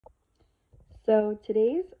So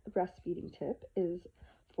today's breastfeeding tip is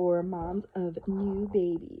for moms of new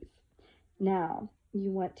babies. Now, you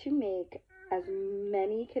want to make as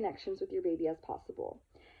many connections with your baby as possible.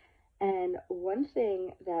 And one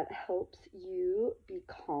thing that helps you be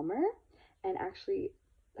calmer and actually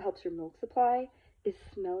helps your milk supply is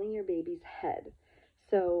smelling your baby's head.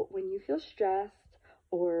 So when you feel stressed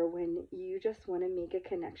or when you just want to make a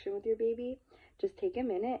connection with your baby, just take a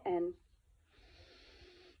minute and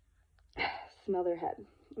smell their head.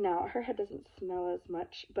 Now, her head doesn't smell as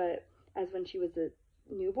much but as when she was a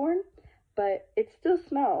newborn, but it still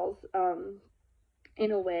smells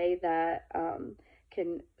in a way that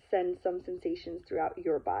can send some sensations throughout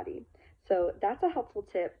your body. So that's a helpful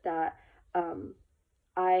tip that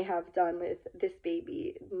I have done with this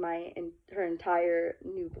baby her entire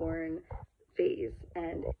newborn phase,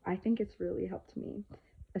 and I think it's really helped me,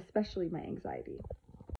 especially my anxiety.